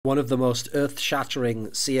One of the most earth-shattering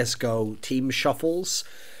CSGO team shuffles.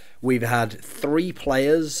 We've had 3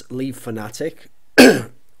 players leave FNATIC,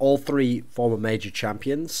 all 3 former major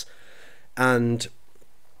champions, and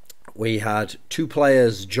we had 2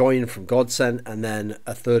 players join from GODSENT, and then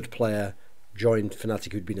a 3rd player joined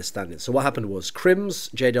FNATIC who'd been a stand-in. So what happened was Crims,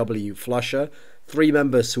 JW, Flusher, 3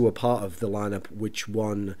 members who were part of the lineup which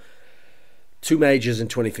won 2 majors in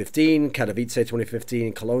 2015, Katowice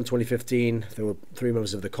 2015, Cologne 2015. There were 3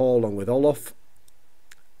 members of the core along with Olaf.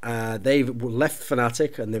 They've left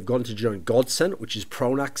FNATIC and they've gone to join GODSENT, which is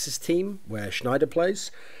Pronax's team, where Schneider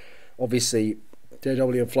plays. Obviously,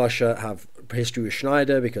 JW and Flusher have history with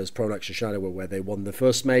Schneider because Pronax and Schneider were where they won the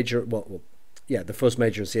first major. The first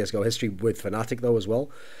major in CSGO history with FNATIC though as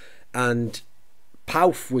well. And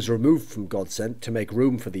Pauf was removed from GODSENT to make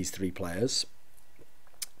room for these 3 players.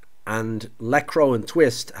 And Lecro and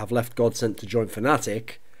Twist have left GODSENT to join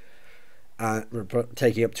FNATIC,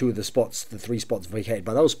 taking up 2 of the spots, the 3 spots vacated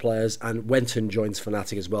by those players. And Wenton joins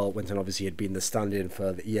FNATIC as well. Wenton obviously had been the stand-in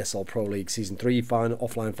for the ESL Pro League Season 3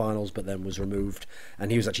 offline finals, but then was removed.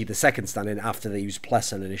 And he was actually the second stand-in after they used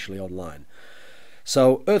Pleasant initially online.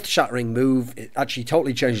 So, earth-shattering move. It actually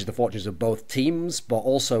totally changes the fortunes of both teams, but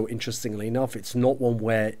also, interestingly enough, it's not one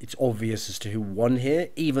where it's obvious as to who won here,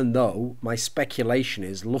 even though my speculation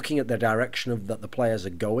is, looking at the direction that the players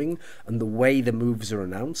are going and the way the moves are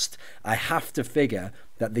announced, I have to figure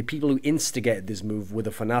that the people who instigated this move were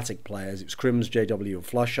the FNATIC players. It was Crims, JW and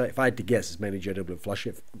Flusher. If I had to guess, it's mainly JW and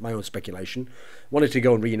Flusher, my own speculation. Wanted to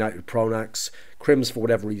go and reunite with Pronax. Crims, for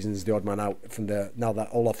whatever reason, is the odd man out from now that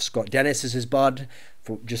Olaf's got Dennis as his bud.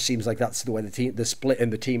 Just seems like that's the way the split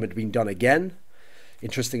in the team had been done again.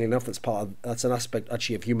 Interestingly enough, that's an aspect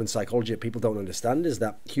actually of human psychology that people don't understand, is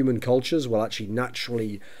that human cultures will actually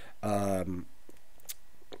naturally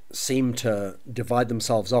seem to divide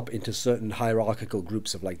themselves up into certain hierarchical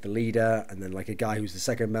groups of like the leader and then like a guy who's the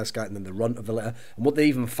second best guy and then the runt of the litter. And what they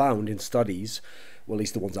even found in studies, well, at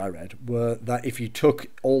least the ones I read, were that if you took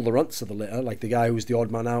all the runts of the litter, like the guy who's the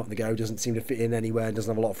odd man out and the guy who doesn't seem to fit in anywhere and doesn't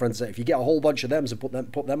have a lot of friends, if you get a whole bunch of them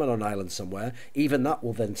and put them on an island somewhere, even that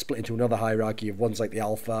will then split into another hierarchy of one's like the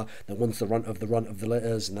alpha, then one's the runt of the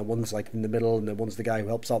litters, and then one's like in the middle, and then one's the guy who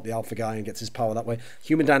helps out the alpha guy and gets his power that way.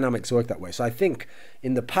 Human dynamics work that way. So I think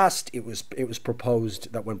in the past it was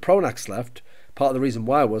proposed that when Pronax left, part of the reason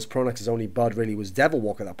why was Pronax's only bud really was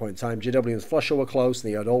Devilwalk at that point in time. JW and Flusher were close,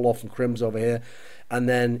 and they had Olaf and Crims over here. And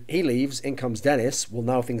then he leaves, in comes Dennis. Well,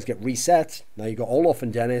 now things get reset. Now you've got Olaf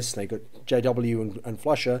and Dennis, now you've got JW and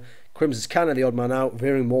Flusher. Crims is kind of the odd man out,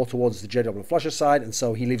 veering more towards the JW and Flusher side, and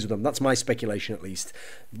so he leaves with them. That's my speculation, at least.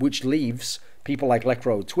 Which leaves people like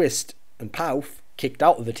Lecro, Twist, and Pauf kicked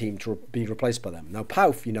out of the team to be replaced by them. Now,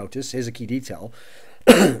 Pauf, you notice, here's a key detail,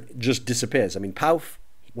 just disappears. I mean, Pauf,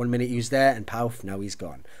 1 minute he was there, and Pauf, now he's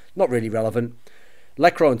gone. Not really relevant.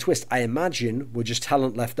 Lecro and Twist, I imagine, were just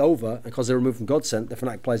talent left over, and because they were removed from GODSENT, the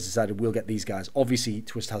FNATIC players decided we'll get these guys. Obviously,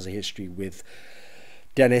 Twist has a history with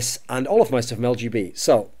Dennis and all of my stuff from LGB.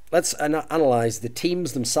 So, let's analyse the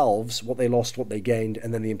teams themselves, what they lost, what they gained,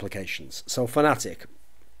 and then the implications. So, FNATIC.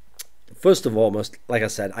 First of all, like I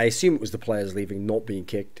said, I assume it was the players leaving, not being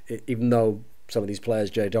kicked, even though some of these players,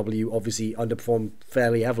 JW, obviously underperformed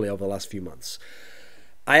fairly heavily over the last few months.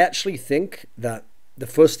 I actually think that the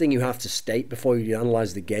first thing you have to state before you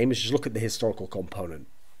analyse the game is just look at the historical component.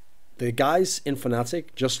 The guys in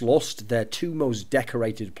FNATIC just lost their 2 most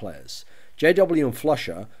decorated players. JW and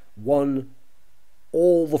Flusher won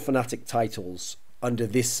all the FNATIC titles under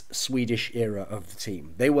this Swedish era of the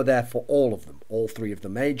team. They were there for all of them, all 3 of the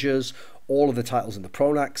majors, all of the titles in the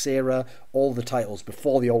Pronax era, all the titles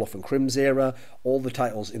before the Olaf and Crims era, all the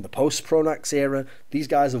titles in the post-Pronax era. These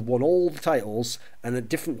guys have won all the titles and at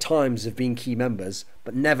different times have been key members,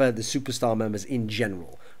 but never the superstar members in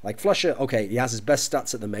general. Like Flusher, okay, he has his best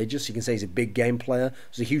stats at the majors, so you can say he's a big game player.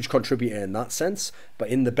 He's a huge contributor in that sense, but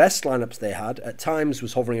in the best lineups they had, at times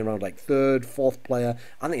was hovering around like 3rd, 4th player.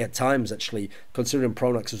 I think at times, actually, considering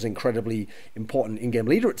Pronax was an incredibly important in-game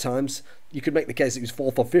leader at times, you could make the case it was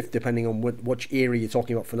 4th or 5th, depending on which era you're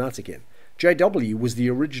talking about FNATIC in. JW was the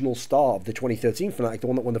original star of the 2013 FNATIC, the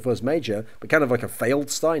one that won the first major, but kind of like a failed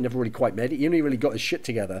star. He never really quite made it. He only really got his shit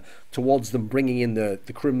together towards them bringing in the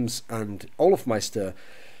Crims and Olafmeister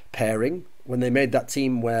pairing when they made that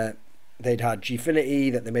team where they'd had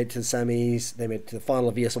Gfinity, that they made it to the semis, they made it to the final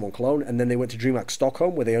of ESL 1 Cologne, and then they went to DreamHack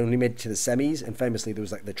Stockholm where they only made it to the semis, and famously there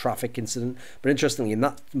was like the traffic incident. But interestingly, in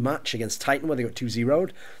that match against Titan where they got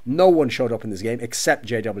 2-0'd, no one showed up in this game except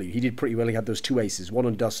JW. He did pretty well. He had those 2 aces, one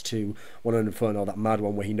on Dust 2, one on Inferno, that mad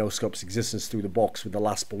one where he no-scopes existence through the box with the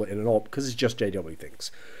last bullet in and all, because it's just JW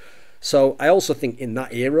things. So I also think in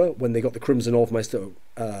that era, when they got the Crimson Orphmeister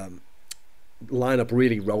lineup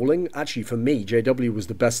really rolling, actually for me, JW was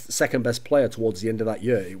the second best player towards the end of that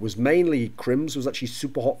year. It was mainly Crims was actually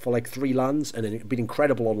super hot for like 3 lands, and it had been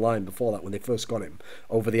incredible online before that when they first got him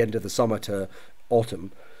over the end of the summer to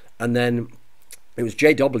autumn. And then it was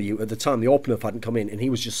JW at the time, the AWP hadn't come in, and he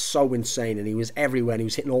was just so insane, and he was everywhere, and he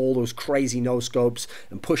was hitting all those crazy no-scopes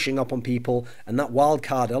and pushing up on people, and that wild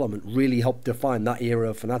card element really helped define that era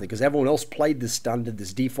of FNATIC, because everyone else played this standard,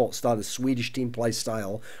 this default style, this Swedish team play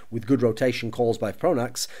style, with good rotation calls by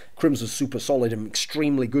Pronax. Crims was super solid and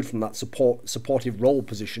extremely good from that supportive role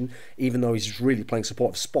position, even though he's just really playing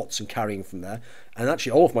supportive spots and carrying from there. And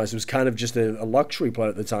actually, Olofmeister was kind of just a luxury player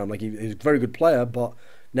at the time. Like, he was a very good player, but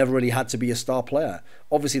never really had to be a star player.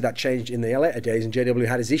 Obviously, that changed in the later days, and JW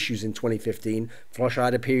had his issues in 2015. Flusher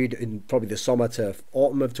had a period in probably the summer to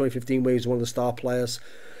autumn of 2015 where he was one of the star players.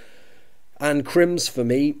 And Crims, for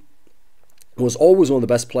me, was always one of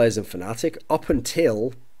the best players in FNATIC up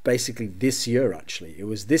until basically this year, actually. It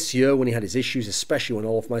was this year when he had his issues, especially when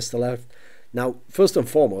Olofmeister left. Now, first and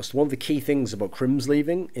foremost, one of the key things about Crims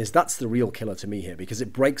leaving is that's the real killer to me here, because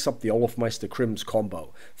it breaks up the Olofmeister-Crims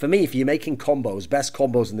combo. For me, if you're making combos, best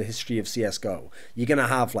combos in the history of CSGO, you're going to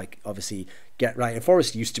have, like, obviously, Get Right and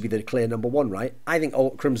Forest used to be the clear number 1, right? I think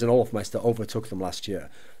Crims and Olofmeister overtook them last year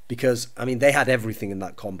because, I mean, they had everything in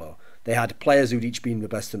that combo. They had players who'd each been the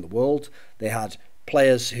best in the world. They had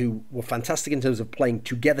players who were fantastic in terms of playing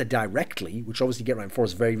together directly, which obviously Get Right and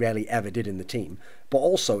Forest very rarely ever did in the team, but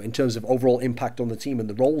also in terms of overall impact on the team and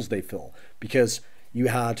the roles they fill, because you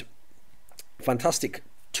had fantastic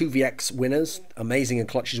 2vx winners, amazing in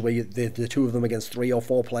clutches where the two of them against 3 or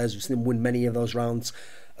 4 players. We've seen them win many of those rounds.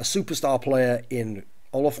 A superstar player in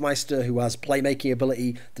Olofmeister who has playmaking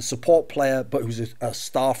ability, the support player but who's a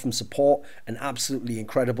star from support and absolutely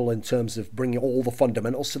incredible in terms of bringing all the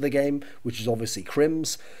fundamentals to the game, which is obviously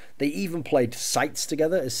Crims. They even played sites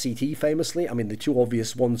together as CT famously. I mean, the two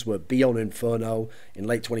obvious ones were B on Inferno in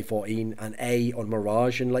late 2014 and A on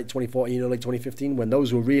Mirage in late 2014 or late 2015, when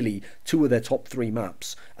those were really 2 of their top 3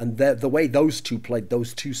 maps. And the way those two played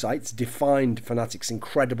those 2 sites defined FNATIC's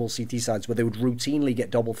incredible CT sides, where they would routinely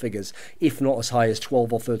get double figures, if not as high as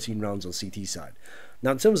 12 or 13 rounds on CT side.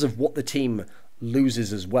 Now, in terms of what the team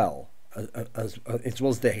loses as well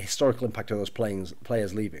as the historical impact of those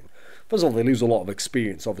players leaving. First of all, they lose a lot of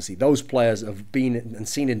experience, obviously. Those players have been and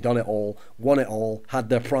seen and done it all, won it all, had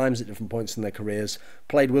their primes at different points in their careers,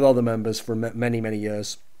 played with other members for many, many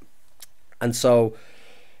years. And so,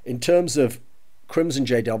 in terms of Crims and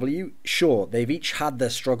JW, sure, they've each had their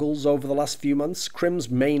struggles over the last few months. Crims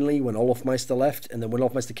mainly when Olofmeister left, and then when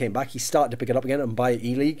Olofmeister came back, he started to pick it up again, and by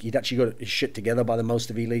E-League, he'd actually got his shit together by the most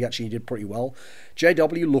of E-League. Actually, he did pretty well.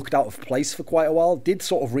 JW looked out of place for quite a while, did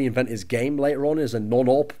sort of reinvent his game later on as a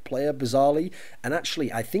non-AWP player, bizarrely. And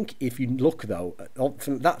actually, I think if you look, though, that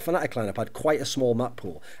FNATIC lineup had quite a small map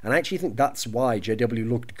pool, and I actually think that's why JW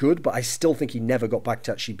looked good, but I still think he never got back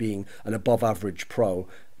to actually being an above-average pro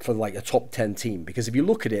for like a top 10 team, because if you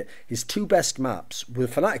look at it, his 2 best maps were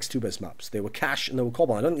FNATIC's 2 best maps. They were Cash and they were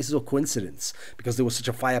Cobalt. I don't think this is a coincidence, because they were such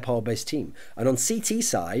a firepower based team. And on CT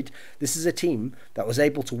side, this is a team that was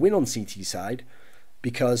able to win on CT side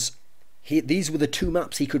because these were the 2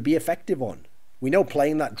 maps he could be effective on. We know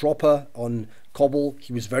playing that dropper on Cobble,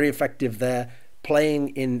 he was very effective there.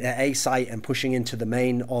 Playing in A site and pushing into the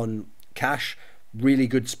main on Cash, really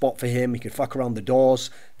good spot for him. He could fuck around the doors.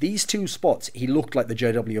 These 2 spots, he looked like the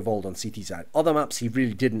JW of old on CT side. Other maps, he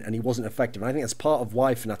really didn't, and he wasn't effective. And I think that's part of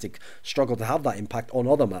why FNATIC struggled to have that impact on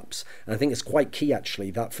other maps. And I think it's quite key,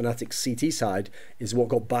 actually, that FNATIC's CT side is what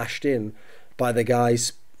got bashed in by the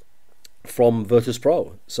guys from Virtus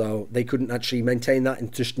Pro. So they couldn't actually maintain that in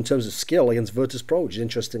terms of skill against Virtus Pro, which is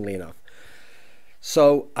interestingly enough.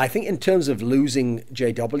 So I think in terms of losing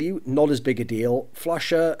JW, not as big a deal.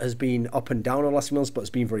 Flusher has been up and down in the last few months, but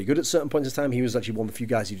has been very good at certain points in time. He was actually one of the few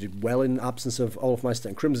guys who did well in the absence of Olofmeister,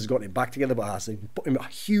 and Crims has gotten it back together, but has put him a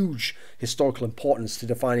huge historical importance to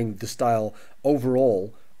defining the style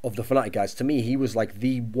overall of the FNATIC guys. To me, he was like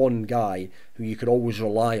the one guy who you could always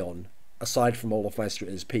rely on, aside from Olofmeister at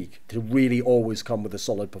his peak, to really always come with a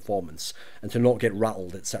solid performance and to not get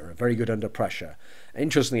rattled, etc. Very good under pressure.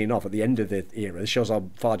 Interestingly enough, at the end of the era, this shows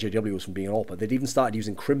how far JW was from being an AWPer. They'd even started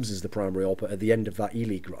using Crims as the primary AWPer at the end of that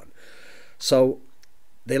E-League run. So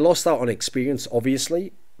they lost out on experience,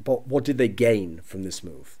 obviously, but what did they gain from this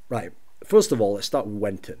move? Right, first of all, let's start with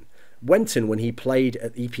Wenton. Wenton, when he played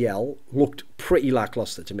at EPL, looked pretty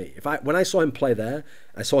lackluster to me. When I saw him play there,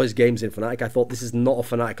 I saw his games in FNATIC, I thought this is not a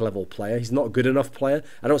FNATIC level player. He's not a good enough player.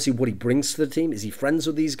 I don't see what he brings to the team. Is he friends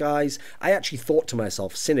with these guys? I actually thought to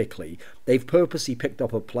myself, cynically, they've purposely picked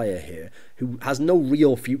up a player here who has no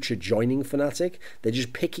real future joining FNATIC. They're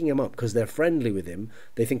just picking him up because they're friendly with him.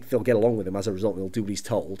 They think they'll get along with him. As a result, they'll do what he's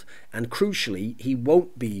told. And crucially, he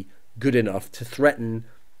won't be good enough to threaten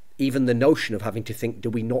even the notion of having to think, do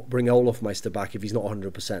we not bring Olofmeister back if he's not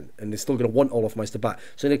 100%? And they're still going to want Olofmeister back.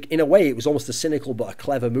 So in a way, it was almost a cynical but a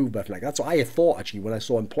clever move by FNATIC. That's what I had thought, actually, when I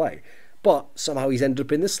saw him play. But somehow he's ended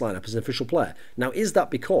up in this lineup as an official player. Now, is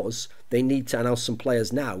that because they need to announce some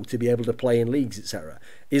players now to be able to play in leagues, etc.?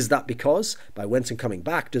 Is that because, by Wenton coming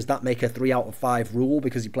back, does that make a 3 out of 5 rule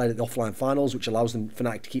because he played at the offline finals, which allows them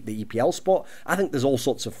FNATIC to keep the EPL spot? I think there's all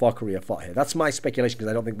sorts of fuckery afoot here. That's my speculation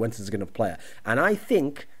because I don't think Wenton's going to play. And I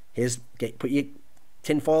think... put your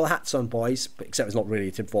tinfoil hats on, boys, except it's not really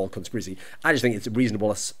a tinfoil conspiracy. I just think it's a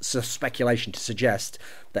reasonable speculation to suggest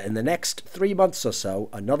that in the next 3 months or so,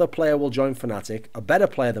 another player will join FNATIC, a better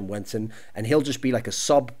player than Wenton, and he'll just be like a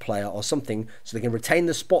sub player or something, so they can retain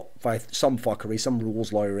the spot by some fuckery, some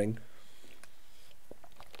rules lawyering.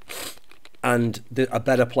 And a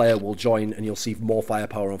better player will join, and you'll see more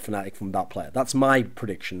firepower on FNATIC from that player. That's my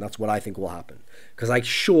prediction. That's what I think will happen. Because I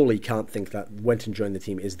surely can't think that Wenton joining the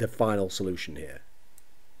team is the final solution here.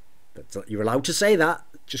 You're allowed to say that.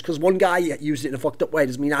 Just because one guy used it in a fucked up way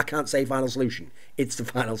doesn't mean I can't say final solution. It's the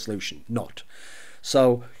final solution, not.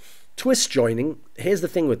 So, Twist joining, here's the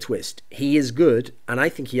thing with Twist. He is good, and I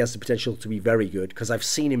think he has the potential to be very good, because I've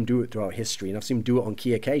seen him do it throughout history, and I've seen him do it on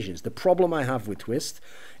key occasions. The problem I have with Twist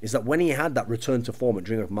is that when he had that return to form at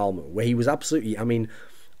Dream of Malmö, where he was absolutely, I mean,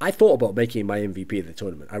 I thought about making him my MVP of the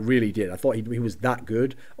tournament. I really did. I thought he was that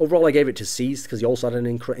good. Overall, I gave it to Seized, because he also had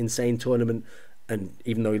an insane tournament, and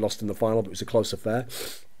even though he lost in the final, but it was a close affair.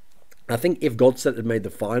 I think if GODSENT had made the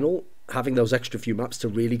final, having those extra few maps to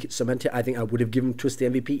really cement it, I think I would have given Twist the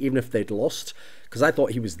MVP, even if they'd lost, because I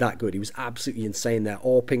thought he was that good. He was absolutely insane there.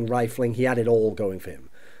 AWPing, rifling, he had it all going for him.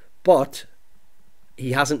 But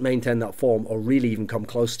he hasn't maintained that form or really even come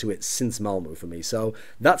close to it since Malmö for me. So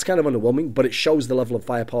that's kind of underwhelming, but it shows the level of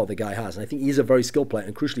firepower the guy has. And I think he's a very skilled player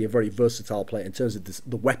and crucially a very versatile player in terms of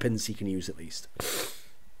the weapons he can use at least.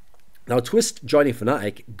 Now, Twist joining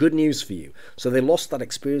FNATIC, good news for you. So they lost that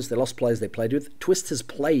experience, they lost players they played with. Twist has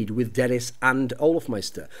played with Dennis and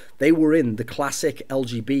Olofmeister. They were in the classic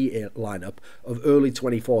LGB lineup of early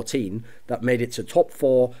 2014 that made it to top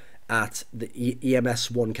 4 at the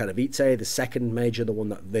EMS one Katowice, the second major, the one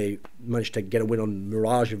that they managed to get a win on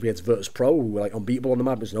Mirage against Virtus Pro, who were like unbeatable on the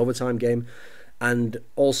map. It was an overtime game. And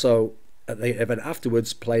also, at the event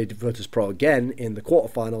afterwards, played Virtus Pro again in the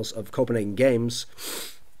quarterfinals of Copenhagen Games.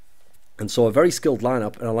 And so a very skilled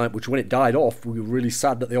lineup, and a lineup which when it died off, we were really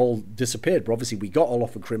sad that they all disappeared. But obviously we got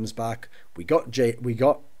Olof and Crims back, we got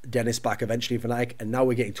Dennis back eventually in FNATIC, and now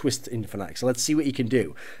we're getting Twist in FNATIC. So let's see what he can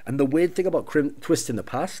do. And the weird thing about Twist in the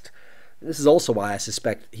past, this is also why I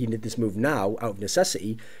suspect he did this move now out of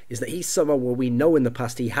necessity, is that he's someone where we know in the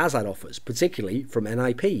past he has had offers, particularly from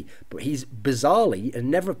NIP, but he's bizarrely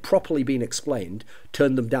and never properly been explained,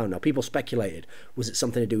 turned them down. Now people speculated, was it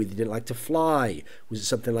something to do with he didn't like to fly? Was it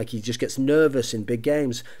something like he just gets nervous in big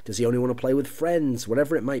games? Does he only want to play with friends?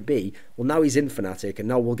 Whatever it might be. Well, now he's in FNATIC, and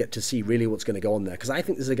now we'll get to see really what's going to go on there, because I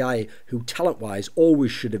think there's a guy who talent-wise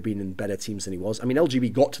always should have been in better teams than he was. I mean,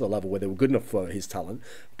 LGB got to the level where they were good enough for his talent,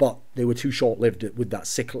 but they were too short-lived with that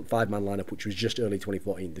sick 5-man lineup, which was just early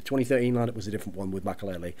 2014. The 2013 lineup was a different one with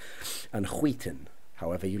Makalele and Huiten,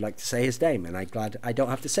 however you like to say his name, and I'm glad I don't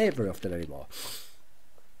have to say it very often anymore.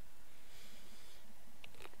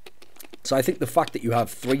 So I think the fact that you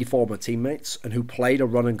have 3 former teammates and who played a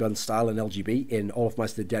run-and-gun style in LGB in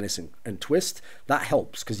Olofmeister, Dennis and Twist, that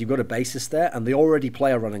helps because you've got a basis there, and they already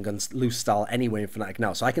play a run-and-gun loose style anyway in FNATIC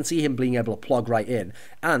now. So I can see him being able to plug right in,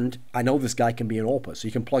 and I know this guy can be an AWPer, so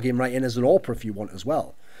you can plug him right in as an AWPer if you want as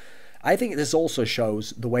well. I think this also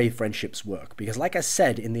shows the way friendships work, because like I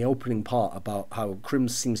said in the opening part about how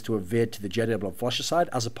Crims seems to have veered to the JW and Flusher side,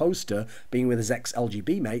 as opposed to being with his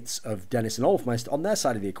ex-LGB mates of Dennis and Olofmeister on their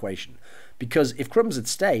side of the equation. Because if Crims had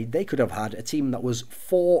stayed, they could have had a team that was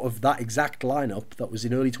 4 of that exact lineup that was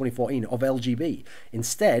in early 2014 of LGB.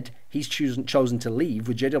 Instead, he's chosen to leave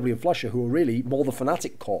with JW and Flusher, who are really more the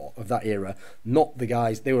FNATIC core of that era, not the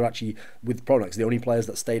guys, they were actually, with Pronox, the only players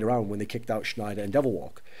that stayed around when they kicked out Schneider and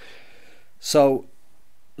Devilwalk. So,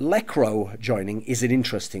 Lekro joining is an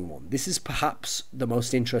interesting one. This is perhaps the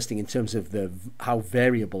most interesting in terms of how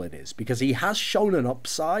variable it is, because he has shown an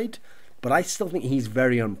upside, but I still think he's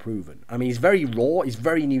very unproven. I mean, he's very raw. He's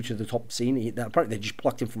very new to the top scene. Apparently, they just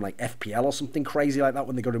plucked him from like FPL or something crazy like that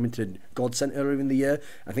when they got him into GODSENT earlier in the year.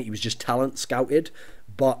 I think he was just talent scouted.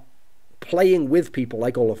 But playing with people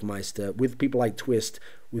like Olofmeister, with people like Twist,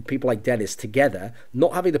 with people like Dennis together,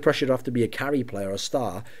 not having the pressure to have to be a carry player or a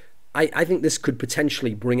star, I think this could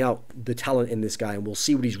potentially bring out the talent in this guy, and we'll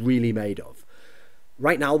see what he's really made of.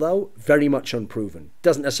 Right now, though, very much unproven.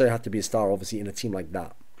 Doesn't necessarily have to be a star, obviously, in a team like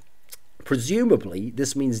that. Presumably,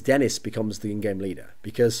 this means Dennis becomes the in-game leader,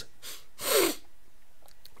 because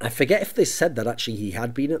I forget if they said that actually he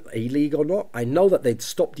had been at A-League or not. I know that they'd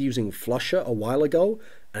stopped using Flusher a while ago,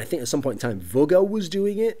 and I think at some point in time Vugo was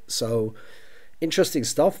doing it, so interesting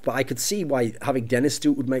stuff, but I could see why having Dennis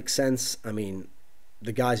do it would make sense. I mean,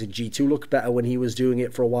 the guys in G2 looked better when he was doing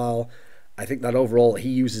it for a while. I think that overall he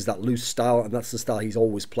uses that loose style, and that's the style he's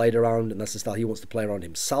always played around, and that's the style he wants to play around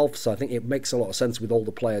himself. So I think it makes a lot of sense with all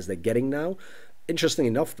the players they're getting now. Interesting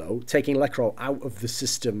enough, though, taking Lekro out of the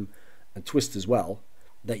system and Twist as well,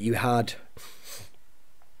 that you had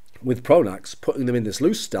with Pronax, putting them in this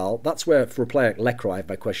loose style, that's where, for a player like Lekro, I have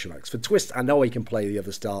my question marks. For Twist, I know he can play the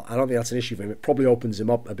other style. I don't think that's an issue for him. It probably opens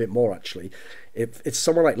him up a bit more, actually. If it's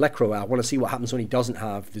someone like Lekro, I want to see what happens when he doesn't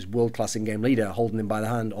have this world-class in-game leader holding him by the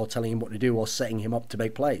hand or telling him what to do or setting him up to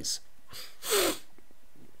make plays.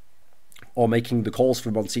 Or making the calls for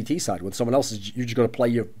him on CT side when someone else is, you just got to play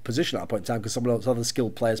your position at a point in time because someone else, other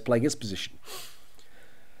skilled players playing his position.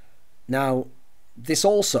 Now, this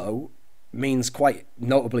also means quite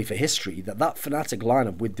notably for history that FNATIC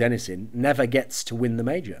lineup with Dennis in never gets to win the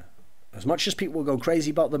major. As much as people go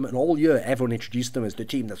crazy about them, and all year everyone introduced them as the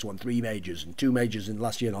team that's won 3 majors and 2 majors in the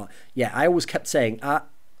last year. Yeah, I always kept saying,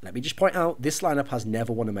 let me just point out, this lineup has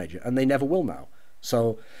never won a major, and they never will now.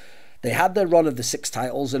 So they had their run of the 6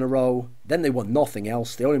 titles in a row, then they won nothing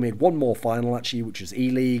else. They only made 1 more final, actually, which was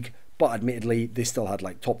E-League, but admittedly, they still had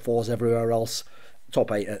like top 4s everywhere else. Top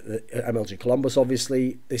 8 at MLG Columbus,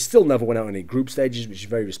 obviously. They still never went out any group stages, which is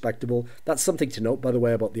very respectable. That's something to note, by the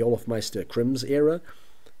way, about the Olofmeister Crims era.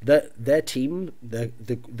 Their team,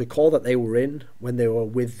 the core that they were in when they were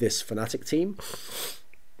with this FNATIC team,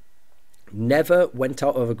 never went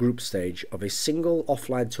out of a group stage of a single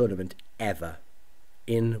offline tournament ever.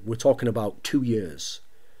 We're talking about 2 years.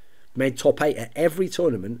 Made top 8 at every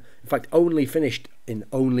tournament. In fact, only finished in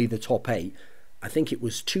only the top 8. I think it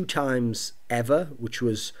was 2 times ever, which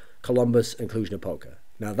was Columbus and Cluj-Napoca.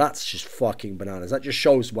 Now that's just fucking bananas. That just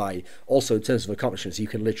shows why, also in terms of accomplishments, you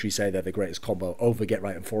can literally say they're the greatest combo over Get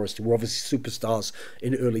Right and Forest, who were obviously superstars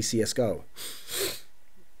in early CSGO.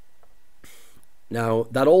 Now,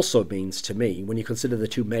 that also means to me, when you consider the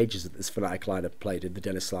 2 majors that this FNATIC lineup played in, the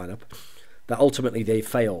Dennis lineup, that ultimately they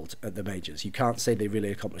failed at the majors. You can't say they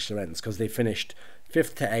really accomplished their ends, because they finished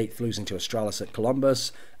 5th to 8th, losing to Astralis at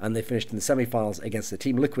Columbus, and they finished in the semi-finals against the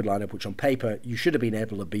Team Liquid lineup, which on paper you should have been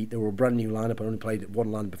able to beat. They were a brand new lineup and only played at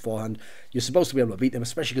 1 LAN beforehand. You're supposed to be able to beat them,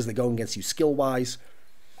 especially because they're going against you skill-wise.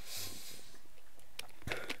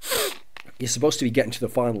 You're supposed to be getting to the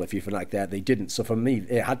final if you're FNATIC there. They didn't, so for me,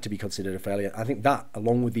 it had to be considered a failure. I think that,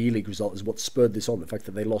 along with the E-League result, is what spurred this on, the fact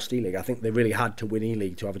that they lost E-League. I think they really had to win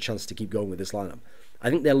E-League to have a chance to keep going with this lineup. I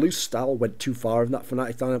think their loose style went too far in that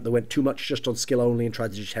FNATIC lineup. They went too much just on skill only and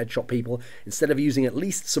tried to just headshot people, instead of using at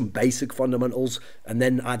least some basic fundamentals and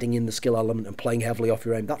then adding in the skill element and playing heavily off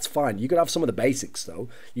your aim. That's fine. You got to have some of the basics, though.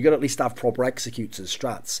 You got to at least have proper executes and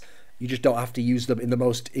strats. You just don't have to use them in the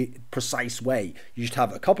most precise way. You just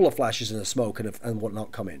have a couple of flashes and a smoke and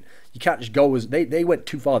whatnot come in. You can't just go as... They went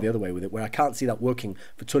too far the other way with it, where I can't see that working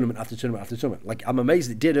for tournament after tournament after tournament. Like, I'm amazed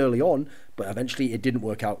it did early on, but eventually it didn't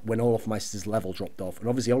work out when Olofmeister's level dropped off. And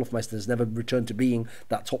obviously Olofmeister has never returned to being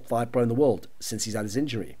that top 5 player in the world since he's had his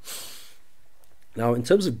injury. Now, in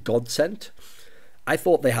terms of GODSENT, I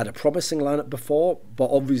thought they had a promising lineup before,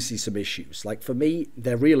 but obviously some issues. Like, for me,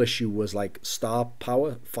 their real issue was like star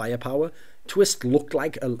power, firepower. Twist looked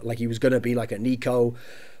like he was going to be like a Nico,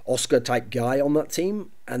 Oscar type guy on that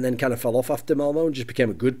team, and then kind of fell off after Malmo and just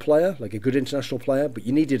became a good player, like a good international player. But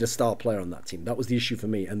you needed a star player on that team. That was the issue for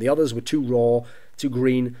me. And the others were too raw, too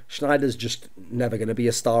green. Schneider's just never going to be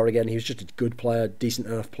a star again. He was just a good player, decent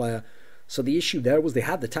enough player. So the issue there was they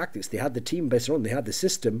had the tactics, they had the team based on, they had the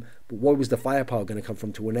system, but where was the firepower going to come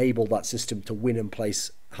from to enable that system to win and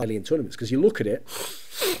place highly in tournaments? Because you look at it,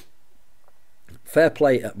 fair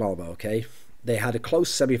play at Malmo, okay? They had a close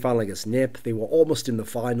semi-final against NIP, they were almost in the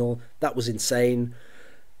final, that was insane,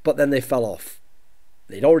 but then they fell off.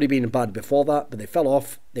 They'd already been bad before that, but they fell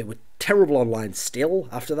off. They were terrible online still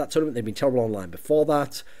after that tournament, they'd been terrible online before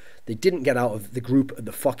that. They didn't get out of the group at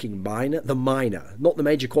the fucking minor. Not the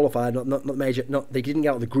major qualifier, not the major, they didn't get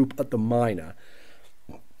out of the group at the minor.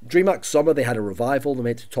 DreamHack Summer, they had a revival. They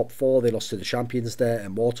made it to top 4. They lost to the champions there,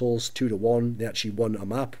 Immortals, 2-1. They actually won a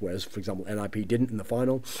map, whereas, for example, NIP didn't in the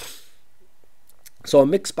final. So a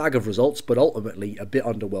mixed bag of results, but ultimately a bit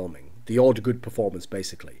underwhelming. The odd good performance,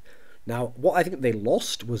 basically. Now, what I think they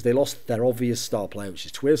lost was they lost their obvious star player, which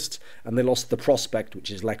is Twist, and they lost the prospect, which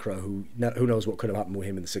is Lekra, who knows what could have happened with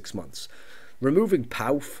him in the 6 months. Removing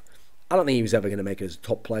Pauf, I don't think he was ever going to make it as a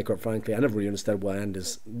top player, quite frankly. I never really understood why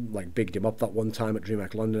Anders like bigged him up that one time at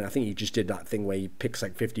DreamHack London. I think he just did that thing where he picks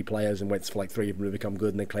like 50 players and waits for like 3 of them to become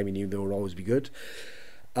good and then claim he knew they would always be good.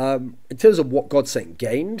 In terms of what GODSENT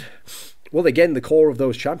gained, well, they gained the core of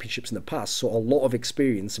those championships in the past, so a lot of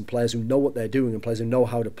experience and players who know what they're doing and players who know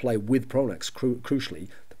how to play with Pronax, crucially.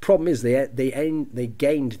 Problem is they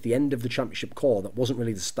gained the end of the championship core that wasn't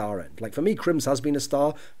really the star end. Like for me, Crims has been a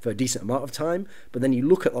star for a decent amount of time, but then you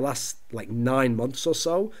look at the last like 9 months or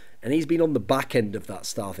so, and he's been on the back end of that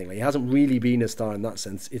star thing. Like, he hasn't really been a star in that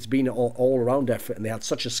sense. It's been an all around effort, and they had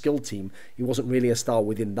such a skilled team. He wasn't really a star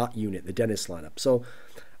within that unit, the Dennis lineup. So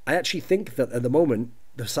I actually think that at the moment,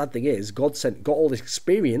 the sad thing is GODSENT got all this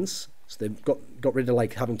experience. So they've got rid of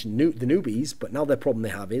like having to the newbies, but now their problem they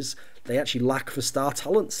have is they actually lack for star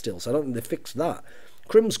talent still. So I don't think they fixed that.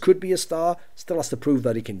 Crims could be a star, still has to prove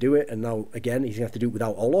that he can do it. And now again, he's gonna have to do it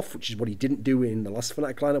without Olof, which is what he didn't do in the last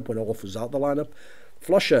FNATIC lineup when Olof was out the lineup.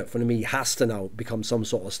 Flusher, for me, has to now become some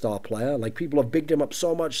sort of star player. Like, people have bigged him up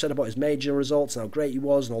so much, said about his major results and how great he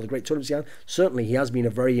was and all the great tournaments he had. Certainly, he has been a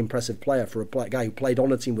very impressive player for a guy who played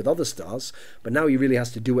on a team with other stars, but now he really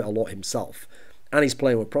has to do it a lot himself. And he's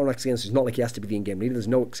playing with Pronax against, it's not like he has to be the in-game leader. There's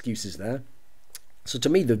no excuses there. So to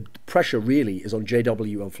me, the pressure really is on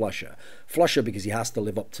JW and Flusher. Flusher because he has to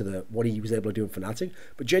live up to what he was able to do in FNATIC,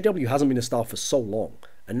 but JW hasn't been a star for so long.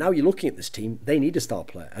 And now you're looking at this team, they need a star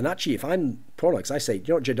player. And actually, if I'm Pronax, I say, you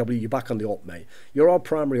know what, JW, you're back on the AWP, mate. You're our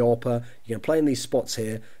primary AWPer, you're going to play in these spots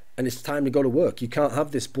here, and it's time to go to work. You can't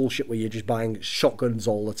have this bullshit where you're just buying shotguns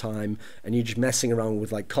all the time and you're just messing around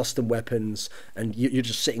with like custom weapons and you're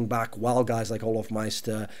just sitting back while guys like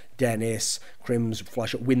Olofmeister, Dennis, Crims,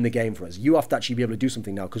 Flash win the game for us. You have to actually be able to do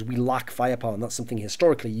something now because we lack firepower, and that's something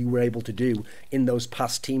historically you were able to do in those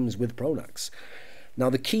past teams with Pronax. Now,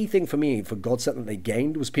 the key thing for me for GODSENT that they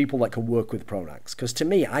gained was people that can work with Pronax. Because to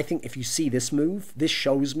me, I think if you see this move, this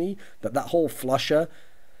shows me that whole Flusher,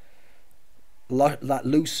 that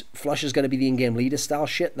loose Flusher's going to be the in-game leader style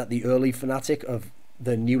shit that the early FNATIC of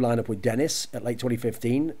the new lineup with Dennis at late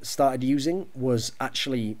 2015 started using was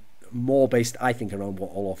actually more based, I think, around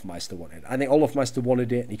what Olofmeister wanted. I think Olofmeister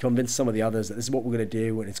wanted it, and he convinced some of the others that this is what we're going to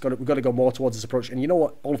do, and we've got to go more towards this approach. And you know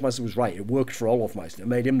what? Olofmeister was right. It worked for Olofmeister. It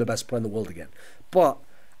made him the best player in the world again. But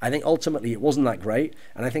I think ultimately it wasn't that great,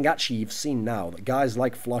 and I think actually you've seen now that guys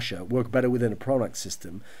like Flusher work better within a Pronax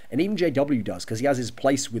system, and even JW does, because he has his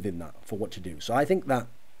place within that for what to do. So I think that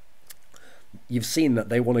you've seen that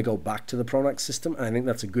they want to go back to the Pronax system, and I think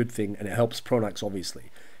that's a good thing, and it helps Pronax, obviously.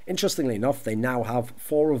 Interestingly enough, they now have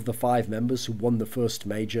 4 of the 5 members who won the first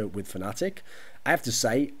major with FNATIC. I have to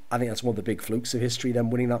say, I think that's one of the big flukes of history, them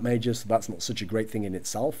winning that major, so that's not such a great thing in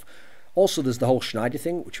itself. Also, there's the whole Schneider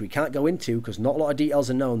thing, which we can't go into because not a lot of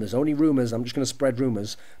details are known. There's only rumours. I'm just going to spread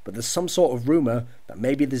rumours. But there's some sort of rumour that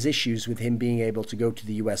maybe there's issues with him being able to go to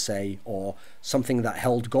the USA or something that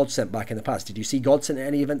held GODSENT back in the past. Did you see GODSENT at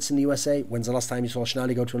any events in the USA? When's the last time you saw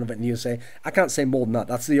Schneider go to an event in the USA? I can't say more than that.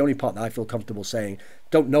 That's the only part that I feel comfortable saying.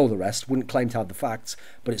 Don't know the rest. Wouldn't claim to have the facts.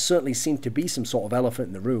 But it certainly seemed to be some sort of elephant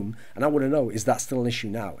in the room. And I want to know, is that still an issue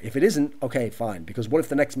now? If it isn't, okay, fine. Because what if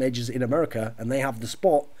the next major's in America and they have the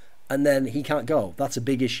spot and then he can't go? That's a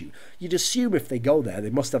big issue. You'd assume if they go there, they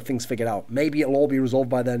must have things figured out. Maybe it'll all be resolved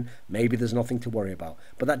by then. Maybe there's nothing to worry about.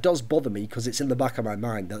 But that does bother me because it's in the back of my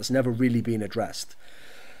mind. That's never really been addressed.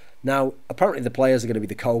 Now, apparently the players are going to be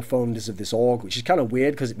the co-founders of this org, which is kind of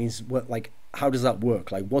weird because it means, like, how does that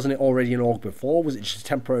work? Like, wasn't it already an org before? Was it just a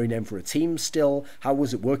temporary name for a team still? How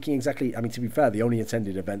was it working exactly? I mean, to be fair, they only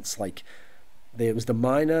attended events like, it was the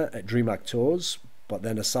minor at DreamHack Tours, but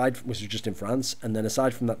then which was just in France, and then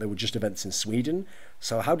aside from that, there were just events in Sweden.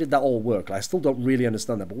 So how did that all work? I still don't really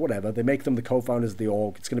understand that, but whatever. They make them the co-founders of the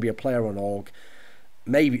org. It's going to be a player-on org.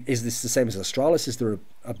 Maybe, is this the same as Astralis? Is there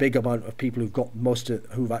a big amount of people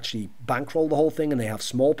who've actually bankrolled the whole thing and they have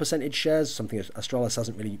small percentage shares, something that Astralis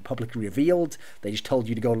hasn't really publicly revealed? They just told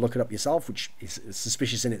you to go and look it up yourself, which is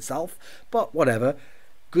suspicious in itself, but whatever.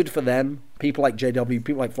 Good for them. People like JW,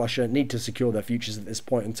 people like Flusher need to secure their futures at this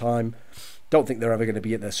point in time. Don't think they're ever going to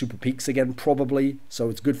be at their super peaks again, probably. So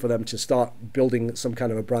it's good for them to start building some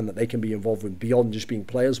kind of a brand that they can be involved with beyond just being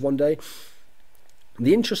players one day.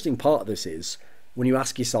 The interesting part of this is when you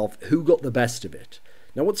ask yourself, who got the best of it?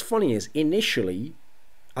 Now, what's funny is, initially,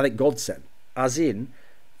 I think GODSENT, as in,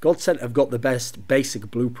 GODSENT have got the best basic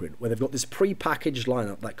blueprint where they've got this pre-packaged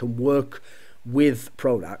lineup that can work with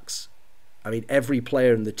Pronax. I mean, every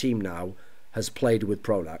player in the team now has played with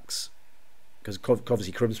Pronax, because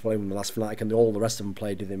obviously Crim's played with him in the last FNATIC, and all the rest of them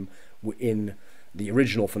played with him in the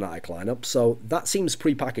original FNATIC lineup. So that seems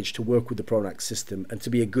pre-packaged to work with the Pronax system and to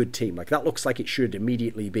be a good team. Like, that looks like it should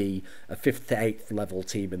immediately be a 5th to 8th level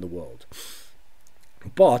team in the world.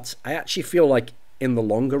 But I actually feel like in the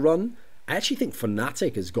longer run, I actually think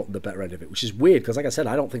FNATIC has gotten the better end of it, which is weird because, like I said,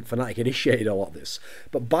 I don't think FNATIC initiated a lot of this.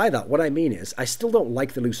 But by that, what I mean is, I still don't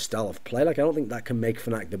like the loose style of play. Like, I don't think that can make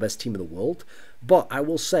FNATIC the best team in the world. But I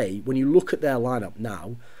will say, when you look at their lineup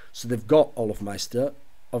now, so they've got Olafmeister.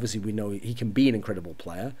 Obviously, we know he can be an incredible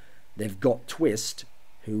player. They've got Twist,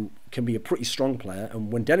 who can be a pretty strong player. And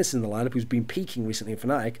when Dennis is in the lineup, who's been peaking recently in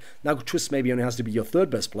FNATIC, now Twist maybe only has to be your 3rd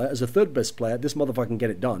best player. As a 3rd best player, this motherfucker can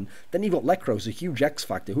get it done. Then you've got Lekros, a huge X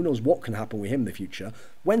factor. Who knows what can happen with him in the future.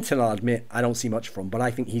 Wenton, I'll admit, I don't see much from, but I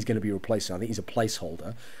think he's going to be replaced. I think he's a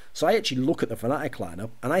placeholder. So I actually look at the FNATIC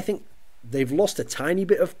lineup, and I think they've lost a tiny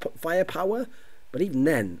bit of firepower. But even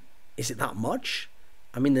then, is it that much?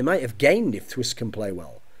 I mean, they might have gained if Twist can play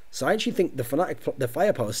well. So I actually think the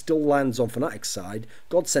firepower still lands on FNATIC's side.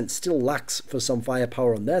 GODSENT still lacks for some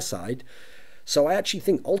firepower on their side. So I actually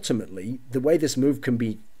think ultimately the way this move can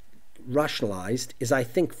be rationalized is, I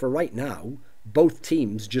think for right now, both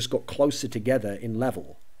teams just got closer together in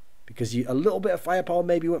level. Because a little bit of firepower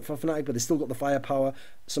maybe went for FNATIC, but they still got the firepower.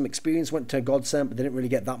 Some experience went to GODSENT, but they didn't really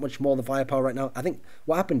get that much more than firepower right now. I think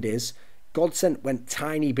what happened is GODSENT went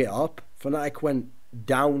tiny bit up. FNATIC went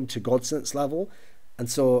down to GODSENT's level. And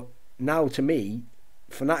so now, to me,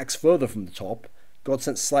 FNATIC's further from the top,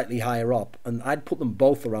 GODSENT's slightly higher up, and I'd put them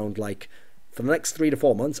both around, like, for the next 3 to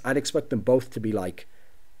 4 months, I'd expect them both to be, like,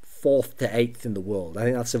 4th to 8th in the world. I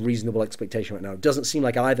think that's a reasonable expectation right now. It doesn't seem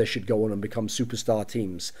like either should go on and become superstar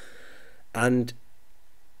teams. And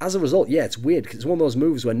as a result, yeah, it's weird, because it's one of those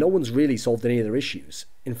moves where no one's really solved any of their issues.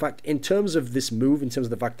 In fact, in terms of this move, in terms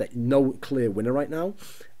of the fact that no clear winner right now,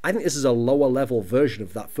 I think this is a lower level version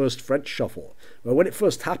of that first French shuffle, where when it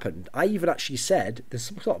first happened, I even actually said, there's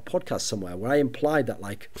some sort of podcast somewhere where I implied that,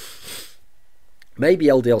 like, maybe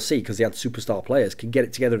LDLC, because they had superstar players, can get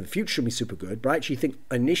it together in the future and be super good. But I actually think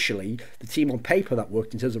initially the team on paper that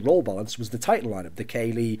worked in terms of role balance was the title lineup, the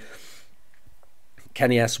Kaylee,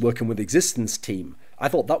 Kenny S working with the Existence team. I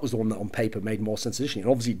thought that was the one that on paper made more sense initially, and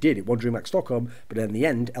obviously it did. It won DreamHack Stockholm, but in the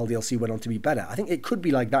end, LDLC went on to be better. I think it could be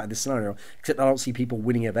like that in this scenario, except I don't see people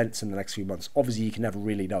winning events in the next few months. Obviously, you can never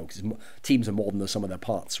really know, because teams are more than the sum of their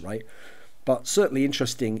parts, right? But certainly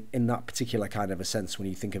interesting in that particular kind of a sense when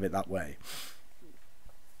you think of it that way.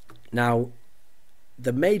 Now,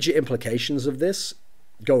 the major implications of this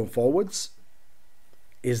going forwards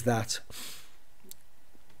is that...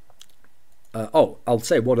 I'll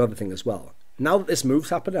say one other thing as well. Now that this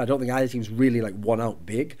move's happened, I don't think either team's really like won out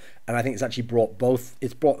big, and I think it's actually brought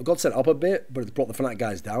GODSENT up a bit, but it's brought the FNATIC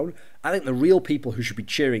guys down. I think the real people who should be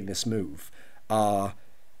cheering this move are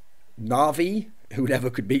Na'Vi, who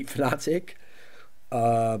never could beat FNATIC,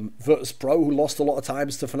 Virtus Pro, who lost a lot of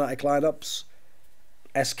times to FNATIC lineups,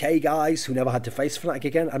 SK guys who never had to face FNATIC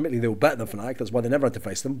again. Admittedly, they were better than FNATIC, that's why they never had to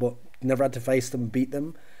face them, but never had to face them and beat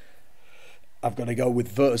them. I've got to go with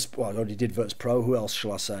Virtus. Well, I already did Virtus Pro. Who else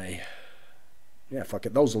shall I say? Yeah, fuck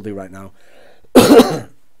it. Those will do right now.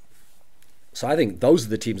 So I think those are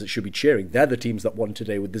the teams that should be cheering. They're the teams that won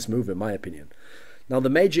today with this move, in my opinion. Now, the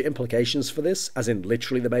major implications for this, as in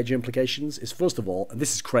literally the major implications, is first of all, and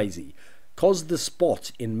this is crazy, because the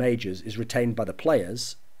spot in majors is retained by the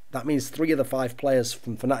players, that means 3 of the 5 players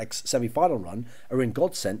from FNATIC's semi-final run are in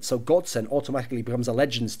GODSENT, so GODSENT automatically becomes a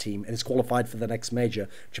Legends team and is qualified for the next major,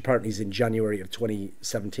 which apparently is in January of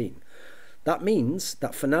 2017. That means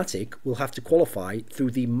that FNATIC will have to qualify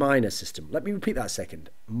through the minor system. Let me repeat that a second.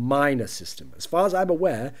 Minor system. As far as I'm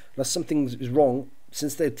aware, unless something is wrong,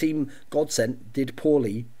 since the team GODSENT did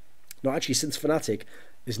poorly, no, actually since FNATIC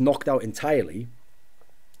is knocked out entirely,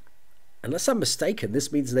 unless I'm mistaken,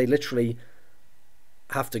 this means they literally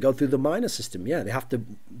have to go through the minor system. Yeah, they have to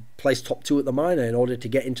place top 2 at the minor in order to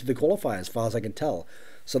get into the qualifier, as far as I can tell.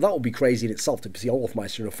 So that would be crazy in itself to see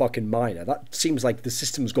Olafmeister in a fucking minor. That seems like the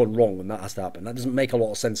system's gone wrong when that has to happen. That doesn't make a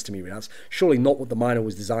lot of sense to me. That's surely not what the minor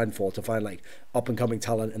was designed for, to find like up-and-coming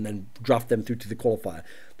talent and then draft them through to the qualifier.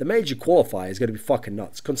 The major qualifier is going to be fucking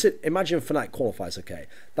nuts. Imagine if FNATIC qualifies, okay?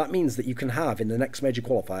 That means that you can have in the next major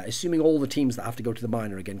qualifier, assuming all the teams that have to go to the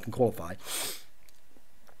minor again can qualify,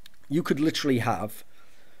 you could literally have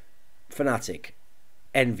FNATIC,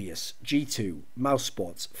 Envious, G2, Mouse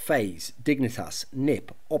Sports, FaZe, Dignitas, NiP,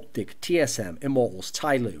 Optic, TSM, Immortals,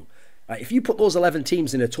 Tyloo. If you put those 11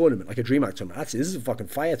 teams in a tournament, like a DreamHack tournament, actually, this is a fucking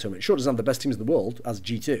fire tournament. It sure doesn't have the best teams in the world, as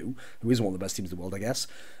G2, who is one of the best teams in the world, I guess.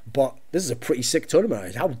 But this is a pretty sick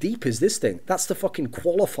tournament. How deep is this thing? That's the fucking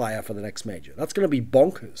qualifier for the next major. That's going to be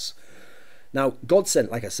bonkers. Now,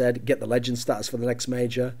 Godsent, like I said, get the legend status for the next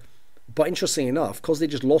major. But interesting enough, because they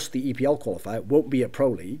just lost the EPL qualifier, it won't be a Pro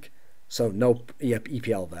League. So no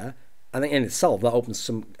EPL there. I think in itself, that opens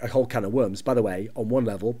a whole can of worms. By the way, on one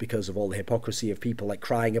level, because of all the hypocrisy of people like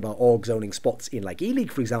crying about orgs owning spots in like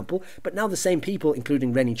E-League, for example, but now the same people,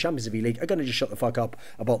 including reigning champions of E-League, are going to just shut the fuck up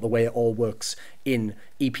about the way it all works in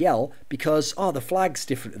EPL because, the flag's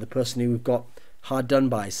different to the person who got hard done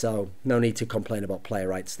by, so no need to complain about player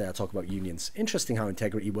rights there. Talk about unions. Interesting how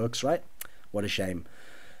integrity works, right? What a shame.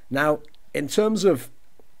 Now, in terms of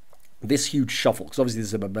this huge shuffle, because obviously this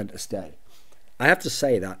is a momentous day, I have to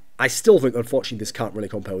say that I still think, unfortunately, this can't really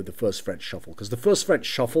compare with the first French shuffle, because the first French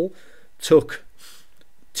shuffle took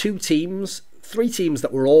three teams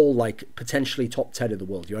that were all like potentially top 10 in the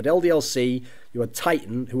world. You had LDLC, you had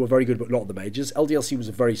Titan, who were very good but not at the majors. LDLC was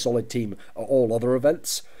a very solid team at all other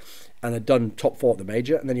events and had done top 4 at the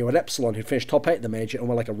major. And then you had Epsilon, who finished top 8 at the major and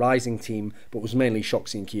were like a rising team, but was mainly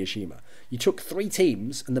Shoxi and Kiyoshima. You took 3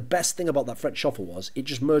 teams, and the best thing about that French shuffle was it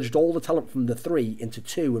just merged all the talent from the 3 into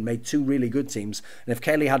 2 and made 2 really good teams. And if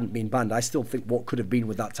Kelly hadn't been banned, I still think what could have been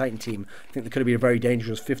with that Titan team, I think they could have been a very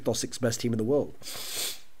dangerous 5th or 6th best team in the world.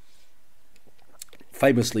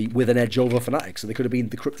 Famously with an edge over FNATIC, so they could have been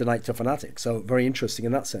the kryptonite to FNATIC. So very interesting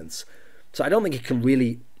in that sense. So I don't think it can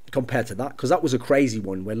really compare to that, because that was a crazy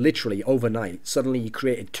one where literally overnight suddenly you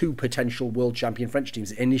created 2 potential world champion French teams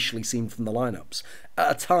that initially seemed from the lineups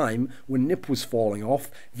at a time when Nip was falling off,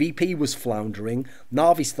 VP was floundering,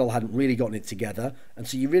 Na'Vi still hadn't really gotten it together, and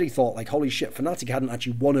so you really thought like, holy shit, FNATIC hadn't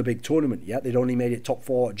actually won a big tournament yet. They'd only made it top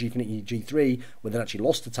 4 at Gfinity G3 where they actually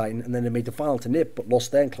lost to Titan, and then they made the final to Nip but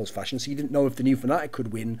lost there in close fashion, so you didn't know if the new FNATIC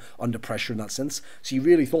could win under pressure in that sense. So you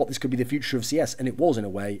really thought this could be the future of CS, and it was in a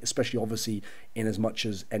way, especially obviously in as much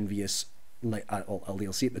as Envious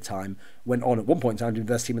LDLC at the time went on at one point in time to be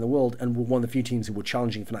the best team in the world and were one of the few teams who were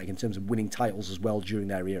challenging FNATIC in terms of winning titles as well during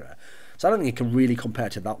their era. So I don't think it can really compare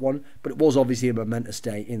to that one, but it was obviously a momentous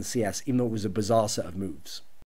day in CS, even though it was a bizarre set of moves.